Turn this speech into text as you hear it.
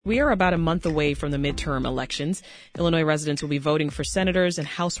We are about a month away from the midterm elections. Illinois residents will be voting for senators and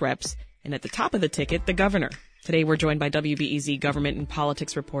House reps, and at the top of the ticket, the governor. Today, we're joined by WBEZ government and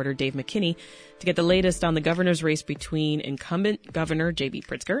politics reporter Dave McKinney to get the latest on the governor's race between incumbent Governor J.B.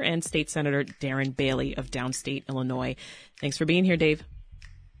 Pritzker and State Senator Darren Bailey of downstate Illinois. Thanks for being here, Dave.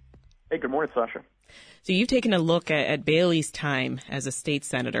 Hey, good morning, Sasha. So you've taken a look at Bailey's time as a state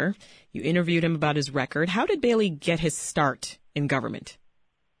senator. You interviewed him about his record. How did Bailey get his start in government?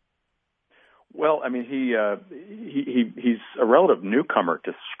 Well, I mean, he's a relative newcomer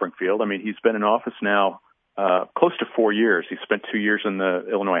to Springfield. I mean, he's been in office now close to 4 years. He spent 2 years in the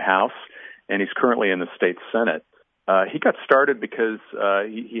Illinois House, and he's currently in the state Senate. He got started because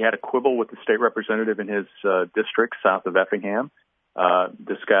he had a quibble with the state representative in his district south of Effingham.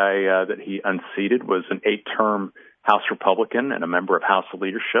 This guy that he unseated was an 8-term House Republican and a member of House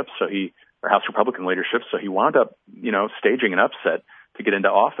leadership, House Republican leadership. So he wound up, staging an upset to get into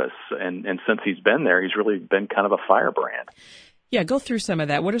office. And since he's been there, he's really been kind of a firebrand. Yeah, go through some of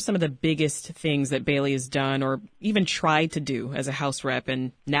that. What are some of the biggest things that Bailey has done or even tried to do as a House rep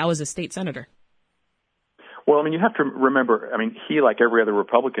and now as a state senator? Well, I mean, you have to remember, he, like every other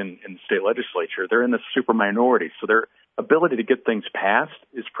Republican in the state legislature, they're in the super minority. So their ability to get things passed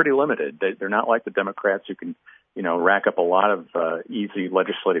is pretty limited. They're not like the Democrats who can, rack up a lot of easy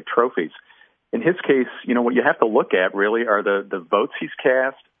legislative trophies. In his case, what you have to look at really are the votes he's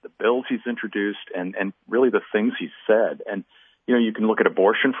cast, the bills he's introduced, and really the things he's said. And, you can look at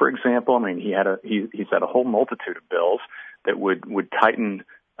abortion, for example. I mean, he's had a whole multitude of bills that would tighten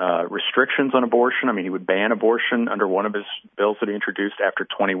restrictions on abortion. I mean, he would ban abortion under one of his bills that he introduced after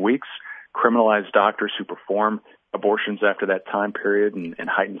 20 weeks, criminalize doctors who perform abortions after that time period, and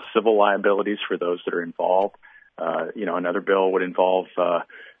heighten civil liabilities for those that are involved. Another bill would involve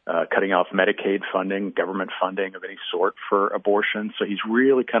cutting off Medicaid funding, government funding of any sort for abortion. So he's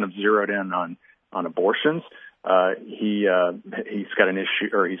really kind of zeroed in on abortions. He's got an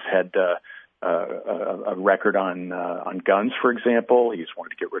issue, or he's had a record on guns, for example. He's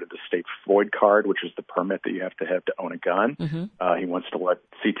wanted to get rid of the state FOID card, which is the permit that you have to own a gun. Mm-hmm. He wants to let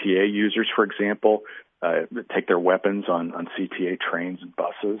CTA users, for example, take their weapons on CTA trains and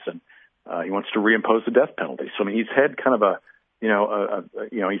buses, and he wants to reimpose the death penalty. So I mean, he's had kind of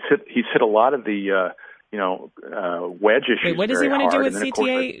he's hit a lot of the wedge issues. Wait, what does he want to do with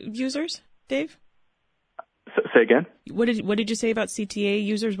CTA users, Dave? Say again? What did you say about CTA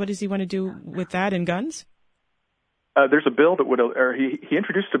users? What does he want to do with that and guns? There's a bill he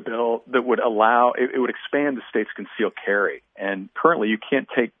introduced a bill that would allow, it would expand the state's concealed carry. And currently you can't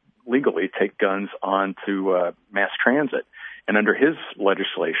legally take guns onto mass transit. And under his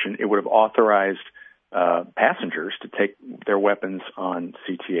legislation, it would have authorized passengers to take their weapons on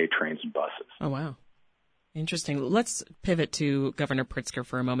CTA trains and buses. Oh, wow. Interesting. Let's pivot to Governor Pritzker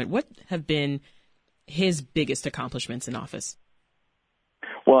for a moment. What have been his biggest accomplishments in office?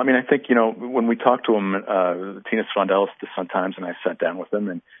 Well, I mean, I think, when we talked to him, Tina Svandelis at the Sun-Times, and I sat down with him,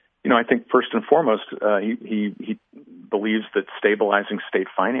 and, I think first and foremost, he believes that stabilizing state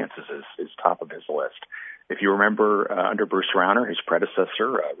finances is top of his list. If you remember, under Bruce Rauner, his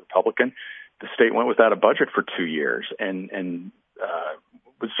predecessor, Republican, the state went without a budget for 2 years and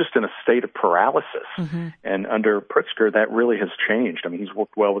was just in a state of paralysis. Mm-hmm. And under Pritzker, that really has changed. I mean, he's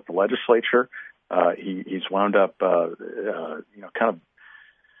worked well with the legislature. He's wound up,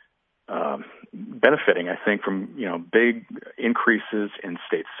 benefiting, I think, from, big increases in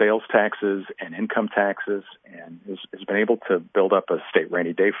state sales taxes and income taxes, and has been able to build up a state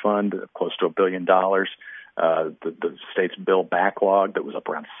rainy day fund of close to $1 billion. The state's bill backlog that was up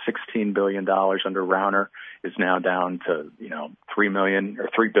around $16 billion under Rauner is now down to, $3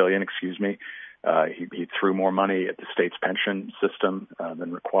 billion, excuse me. He threw more money at the state's pension system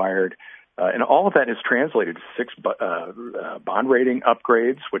than required. And all of that is translated to 6 bond rating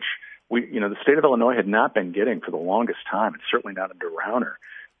upgrades, which the state of Illinois had not been getting for the longest time, and certainly not under Rauner.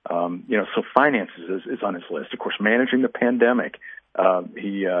 So finances is on his list. Of course, managing the pandemic.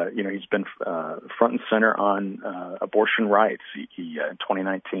 He's been front and center on abortion rights. He in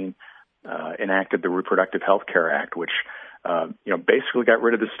 2019 enacted the Reproductive Health Care Act, which basically got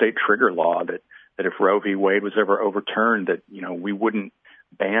rid of the state trigger law that if Roe v. Wade was ever overturned, that we wouldn't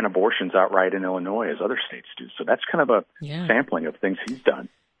ban abortions outright in Illinois as other states do. So that's kind of a sampling of things he's done.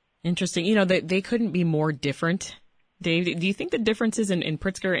 Interesting. They couldn't be more different. Dave, do you think the differences in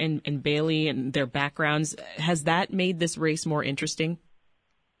Pritzker and Bailey and their backgrounds, has that made this race more interesting?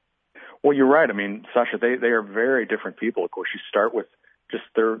 Well, you're right. I mean, Sasha, they are very different people. Of course, you start with just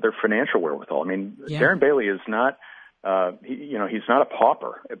their financial wherewithal. I mean, Darren Bailey is not, he's not a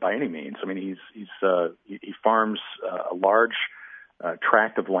pauper by any means. I mean, he farms a large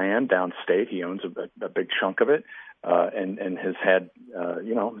tract of land downstate. He owns a big chunk of it, and has had,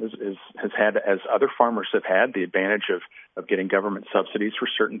 has had, as other farmers have had, the advantage of getting government subsidies for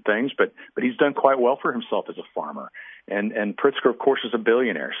certain things. But he's done quite well for himself as a farmer. And Pritzker, of course, is a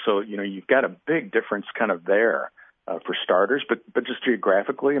billionaire. So, you've got a big difference kind of there for starters. But just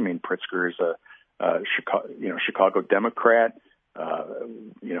geographically, I mean, Pritzker is a Chicago Democrat.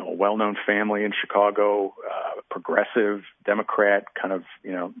 A well-known family in Chicago, progressive Democrat, kind of,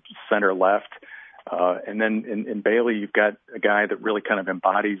 center left. And then in Bailey, you've got a guy that really kind of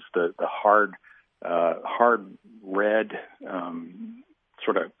embodies the hard red,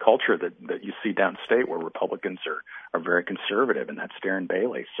 sort of culture that you see downstate, where Republicans are very conservative, and that's Darren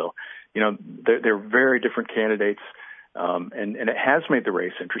Bailey. So, they're very different candidates. And it has made the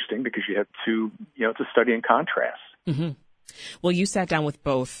race interesting because you have two, it's a study in contrast. Mm-hmm. Well, you sat down with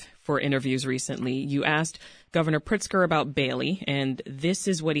both for interviews recently. You asked Governor Pritzker about Bailey, and this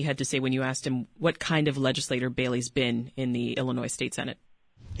is what he had to say when you asked him what kind of legislator Bailey's been in the Illinois State Senate.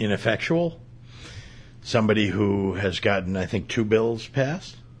 Ineffectual. Somebody who has gotten, I think, 2 bills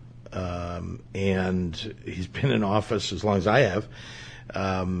passed, and he's been in office as long as I have.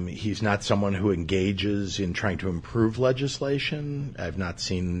 He's not someone who engages in trying to improve legislation. I've not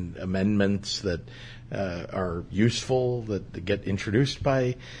seen amendments that are useful that get introduced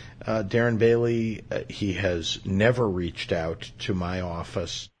by Darren Bailey. He has never reached out to my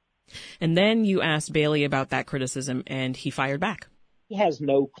office. And then you asked Bailey about that criticism, and he fired back. He has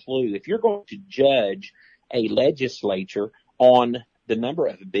no clue. If you're going to judge a legislature on the number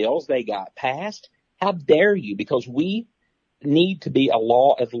of bills they got passed, how dare you? Because we need to be a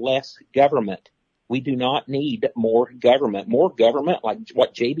law of less government. We do not need more government. More government, like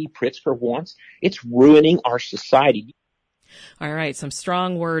what J.B. Pritzker wants, it's ruining our society. All right, some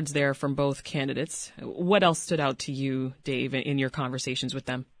strong words there from both candidates. What else stood out to you, Dave, in your conversations with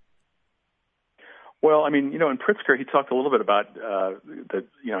them? Well, I mean, in Pritzker, he talked a little bit about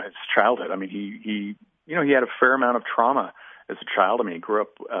his childhood. I mean, he had a fair amount of trauma as a child. I mean, he grew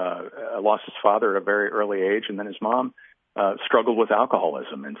up, lost his father at a very early age, and then his mom struggled with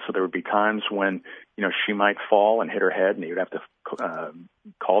alcoholism. And so there would be times when, she might fall and hit her head, and he would have to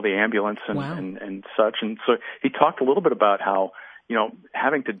call the ambulance and such. And so he talked a little bit about how,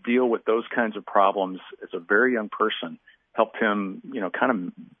 having to deal with those kinds of problems as a very young person helped him, kind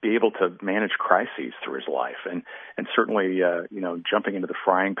of be able to manage crises through his life. And certainly, jumping into the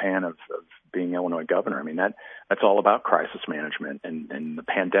frying pan of being Illinois governor. I mean, that's all about crisis management. And the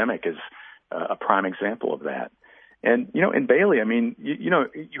pandemic is a prime example of that. And, in Bailey, I mean,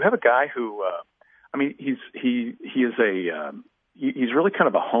 you have a guy who, he's really kind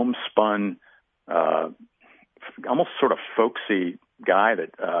of a homespun, almost sort of folksy guy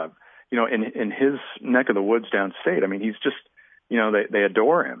that, in his neck of the woods downstate. I mean, he's just, they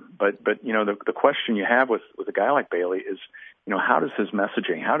adore him. But the question you have with a guy like Bailey is, how does his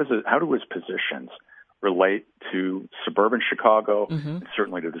messaging, how do his positions relate to suburban Chicago, and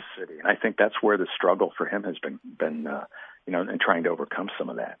certainly to the city? And I think that's where the struggle for him has been in trying to overcome some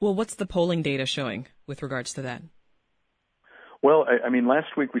of that. Well, what's the polling data showing with regards to that? Well, I mean,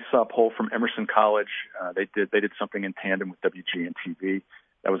 last week we saw a poll from Emerson College. They did something in tandem with WGN-TV.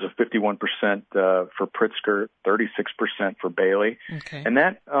 That was a 51% for Pritzker, 36% for Bailey. Okay. And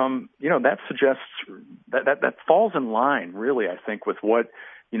that, that suggests that falls in line, really, I think, with what,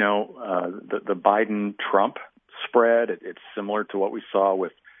 the Biden-Trump spread. It's similar to what we saw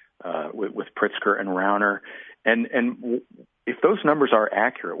with Pritzker and Rauner. And if those numbers are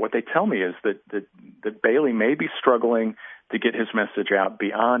accurate, what they tell me is that Bailey may be struggling to get his message out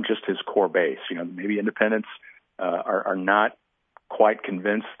beyond just his core base. Maybe independents are not quite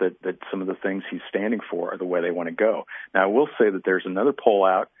convinced that some of the things he's standing for are the way they want to go. Now, I will say that there's another poll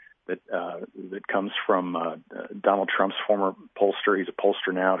out that comes from Donald Trump's former pollster. He's a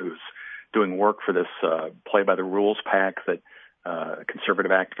pollster now who's doing work for this Play by the Rules PAC that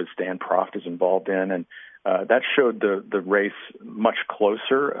conservative activist Dan Proft is involved in, and that showed the race much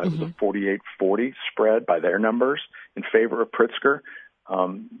closer. It was a 48-40 spread by their numbers in favor of Pritzker.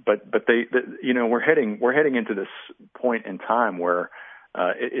 But we're heading into this point in time where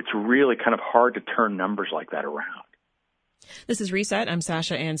it's really kind of hard to turn numbers like that around. This is Reset. I'm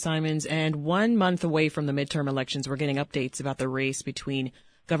Sasha Ann Simons, and 1 month away from the midterm elections, we're getting updates about the race between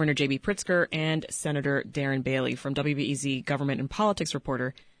Governor J.B. Pritzker and Senator Darren Bailey. From WBEZ government and politics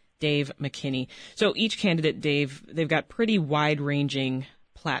reporter Dave McKinney. So each candidate, Dave, they've got pretty wide-ranging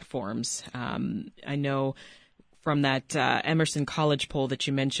platforms. I know from that Emerson College poll that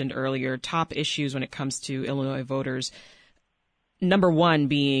you mentioned earlier, top issues when it comes to Illinois voters, number one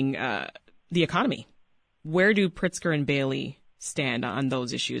being the economy. Where do Pritzker and Bailey stand on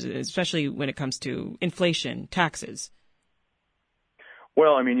those issues, especially when it comes to inflation, taxes?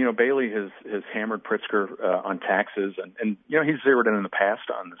 Well, I mean, Bailey has hammered Pritzker on taxes, and he's zeroed in the past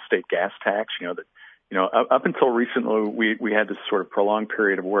on the state gas tax. Up until recently, we had this sort of prolonged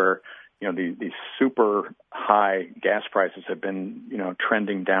period of where these super high gas prices have been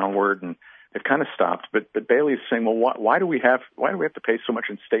trending downward, and they've kind of stopped. But Bailey is saying, well, why do we have to pay so much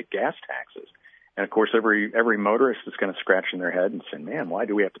in state gas taxes? And of course, every motorist is kind of scratching their head and saying, man, why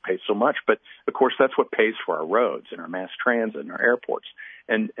do we have to pay so much? But of course, that's what pays for our roads and our mass transit and our airports.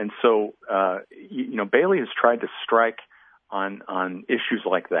 And so, Bailey has tried to strike on issues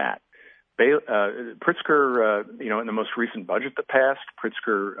like that. Pritzker, in the most recent budget that passed,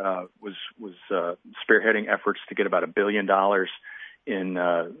 Pritzker was spearheading efforts to get about $1 billion in,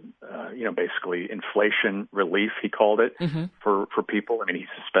 basically inflation relief, he called it, for people. I mean, he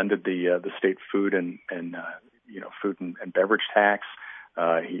suspended the state food and food and beverage tax.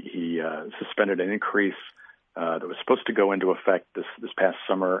 He suspended an increase that was supposed to go into effect this past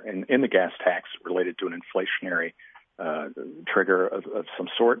summer in the gas tax related to an inflationary trigger of some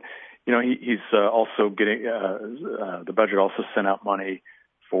sort. He's also getting the budget also sent out money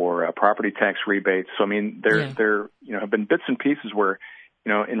for property tax rebates. So I mean, there have been bits and pieces where,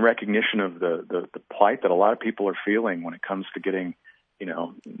 in recognition of the plight that a lot of people are feeling when it comes to getting,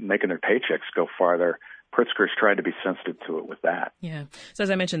 making their paychecks go farther, Pritzker's tried to be sensitive to it with that. Yeah. So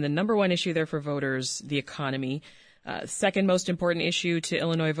as I mentioned, the number one issue there for voters, the economy. Second most important issue to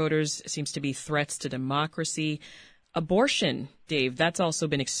Illinois voters seems to be threats to democracy. Abortion, Dave, that's also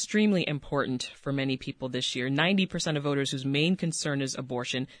been extremely important for many people this year. 90% of voters whose main concern is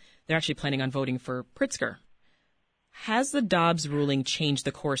abortion, they're actually planning on voting for Pritzker. Has the Dobbs ruling changed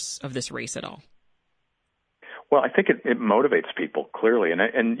the course of this race at all? Well, I think it motivates people clearly,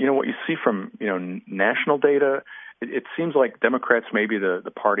 and what you see from national data, it seems like Democrats may be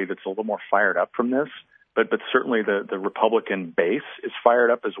the party that's a little more fired up from this, but certainly the Republican base is fired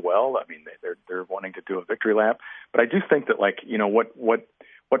up as well. I mean, they're wanting to do a victory lap, but I do think that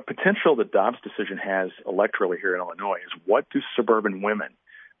what potential the Dobbs decision has electorally here in Illinois is what do suburban women,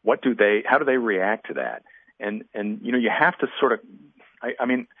 how do they react to that? And you have to sort of,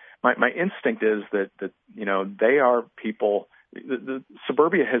 my instinct is that they are people. The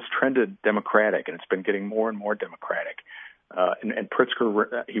suburbia has trended Democratic, and it's been getting more and more Democratic. And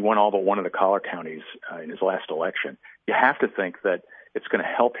Pritzker, he won all but one of the collar counties in his last election. You have to think that it's going to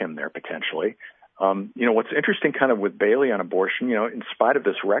help him there potentially. What's interesting, kind of with Bailey on abortion, in spite of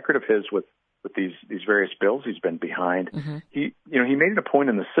this record of his with these various bills he's been behind, he made it a point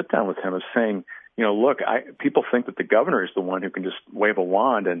in the sit down with him of saying, look, people think that the governor is the one who can just wave a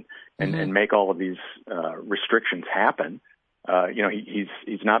wand and make all of these restrictions happen.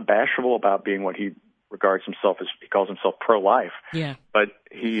 He's not bashful about being what he regards himself as, he calls himself pro-life. Yeah. But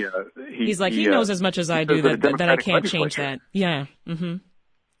he's like, he knows as much as I do that I can't change that. Yeah. Mm-hmm.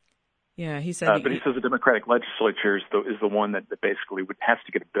 Yeah, he said. But he says the Democratic legislature is the one that basically has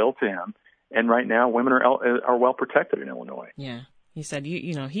to get a bill to him. And right now, women are well protected in Illinois. Yeah. He said,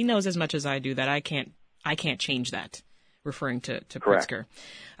 he knows as much as I do that I can't change that, referring to Pritzker.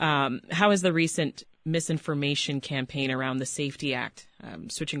 How has the recent misinformation campaign around the Safety Act,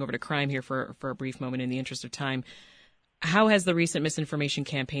 switching over to crime here for a brief moment in the interest of time, how has the recent misinformation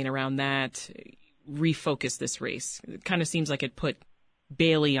campaign around that refocused this race? It kind of seems like it put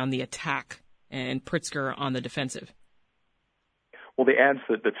Bailey on the attack and Pritzker on the defensive. Well, the ads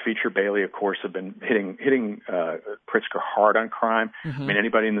that feature Bailey, of course, have been hitting Pritzker hard on crime. Mm-hmm. I mean,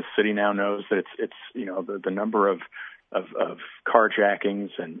 anybody in the city now knows that it's the number of carjackings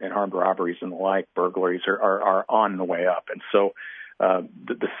and armed robberies and the like, burglaries are on the way up. And so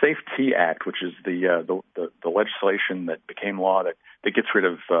the Safety Act, which is the legislation that became law that gets rid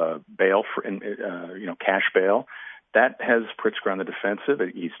of bail for cash bail, that has Pritzker on the defensive.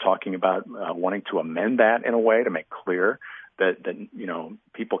 He's talking about wanting to amend that in a way to make clear that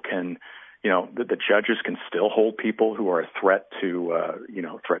people can, that the judges can still hold people who are a threat to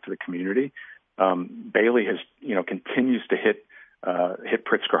the community. Bailey has, continues to hit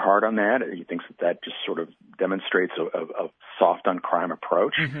Pritzker hard on that. He thinks that just sort of demonstrates a soft on crime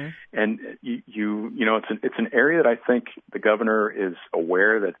approach. Mm-hmm. And it's an area that I think the governor is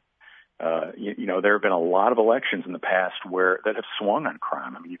aware that, there have been a lot of elections in the past that have swung on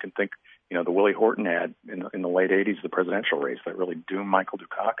crime. I mean, you can think, the Willie Horton ad in the late 80s, the presidential race that really doomed Michael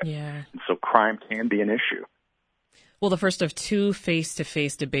Dukakis. Yeah. And so crime can be an issue. Well, the first of two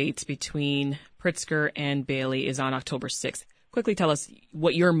face-to-face debates between Pritzker and Bailey is on October 6th. Quickly tell us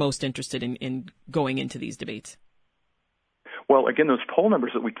what you're most interested in going into these debates. Well, again, those poll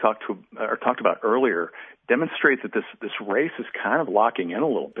numbers that we talked about earlier demonstrate that this race is kind of locking in a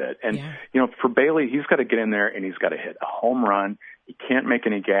little bit. And, for Bailey, he's got to get in there and he's got to hit a home run. He can't make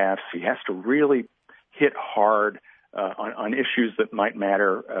any gaffes. He has to really hit hard on issues that might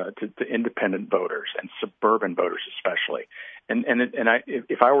matter to independent voters and suburban voters especially. And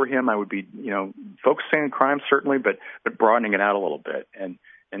if I were him, I would be, focusing on crime certainly, but broadening it out a little bit and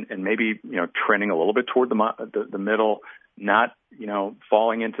maybe, trending a little bit toward the middle, not,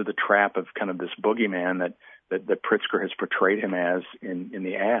 falling into the trap of kind of this boogeyman that Pritzker has portrayed him as in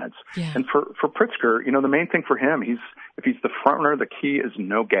the ads. Yeah. And for Pritzker, the main thing for him, if he's the front runner, the key is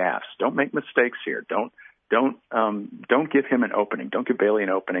no gaffes. Don't make mistakes here. Don't give him an opening. Don't give Bailey an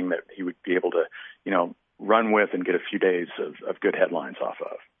opening that he would be able to, run with and get a few days of good headlines off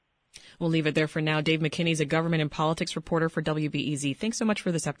of. We'll leave it there for now. Dave McKinney is a government and politics reporter for WBEZ. Thanks so much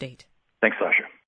for this update. Thanks, Sasha.